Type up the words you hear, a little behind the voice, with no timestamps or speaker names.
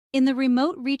In the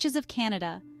remote reaches of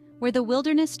Canada, where the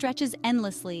wilderness stretches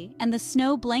endlessly and the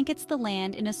snow blankets the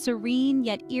land in a serene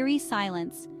yet eerie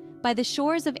silence, by the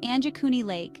shores of Angikuni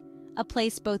Lake, a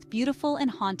place both beautiful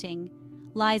and haunting,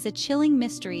 lies a chilling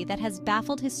mystery that has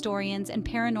baffled historians and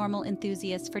paranormal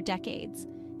enthusiasts for decades.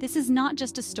 This is not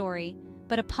just a story,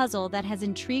 but a puzzle that has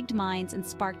intrigued minds and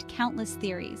sparked countless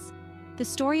theories. The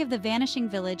story of the vanishing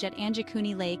village at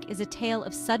Angikuni Lake is a tale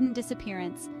of sudden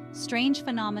disappearance, strange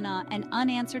phenomena, and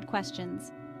unanswered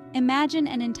questions. Imagine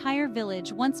an entire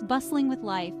village once bustling with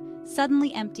life,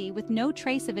 suddenly empty with no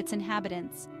trace of its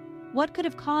inhabitants. What could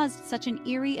have caused such an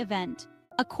eerie event?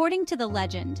 According to the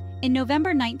legend, in November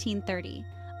 1930,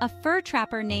 a fur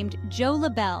trapper named Joe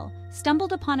LaBelle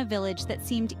stumbled upon a village that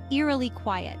seemed eerily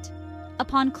quiet.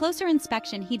 Upon closer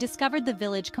inspection, he discovered the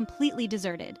village completely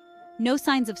deserted. No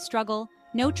signs of struggle,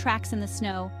 no tracks in the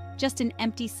snow, just an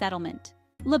empty settlement.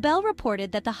 LaBelle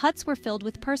reported that the huts were filled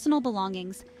with personal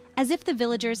belongings, as if the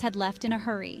villagers had left in a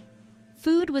hurry.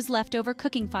 Food was left over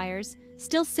cooking fires,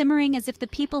 still simmering as if the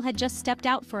people had just stepped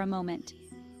out for a moment.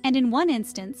 And in one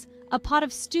instance, a pot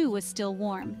of stew was still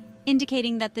warm,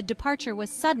 indicating that the departure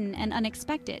was sudden and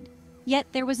unexpected. Yet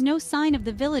there was no sign of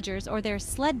the villagers or their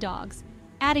sled dogs,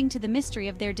 adding to the mystery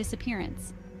of their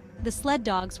disappearance. The sled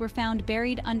dogs were found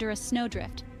buried under a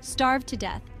snowdrift, starved to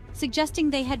death, suggesting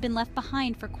they had been left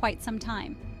behind for quite some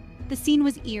time. The scene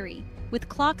was eerie, with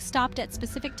clocks stopped at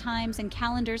specific times and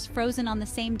calendars frozen on the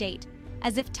same date,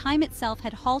 as if time itself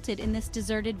had halted in this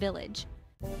deserted village.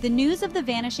 The news of the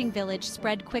vanishing village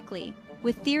spread quickly,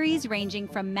 with theories ranging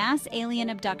from mass alien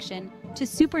abduction to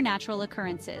supernatural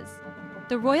occurrences.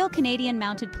 The Royal Canadian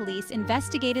Mounted Police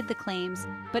investigated the claims,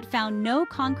 but found no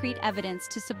concrete evidence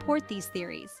to support these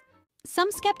theories.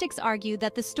 Some skeptics argue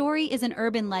that the story is an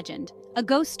urban legend, a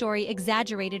ghost story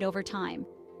exaggerated over time.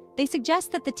 They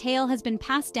suggest that the tale has been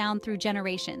passed down through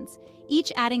generations,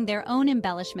 each adding their own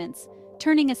embellishments,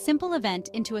 turning a simple event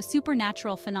into a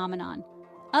supernatural phenomenon.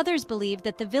 Others believe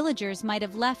that the villagers might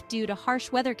have left due to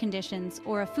harsh weather conditions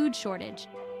or a food shortage.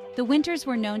 The winters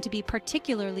were known to be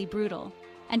particularly brutal,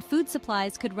 and food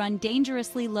supplies could run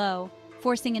dangerously low,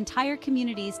 forcing entire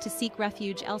communities to seek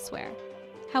refuge elsewhere.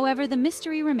 However, the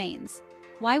mystery remains.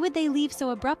 Why would they leave so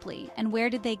abruptly, and where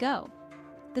did they go?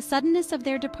 The suddenness of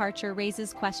their departure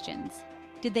raises questions.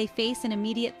 Did they face an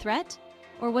immediate threat,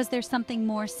 or was there something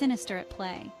more sinister at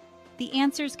play? The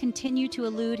answers continue to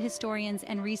elude historians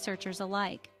and researchers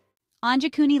alike.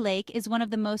 Angikuni Lake is one of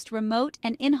the most remote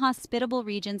and inhospitable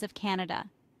regions of Canada.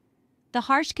 The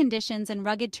harsh conditions and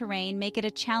rugged terrain make it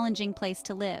a challenging place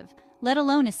to live, let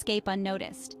alone escape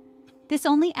unnoticed. This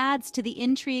only adds to the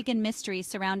intrigue and mystery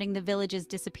surrounding the village's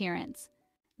disappearance.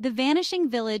 The vanishing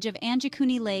village of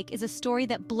Angikuni Lake is a story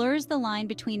that blurs the line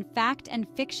between fact and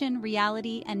fiction,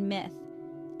 reality and myth.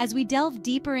 As we delve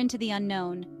deeper into the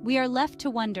unknown, we are left to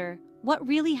wonder, what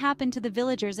really happened to the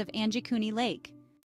villagers of Angikuni Lake?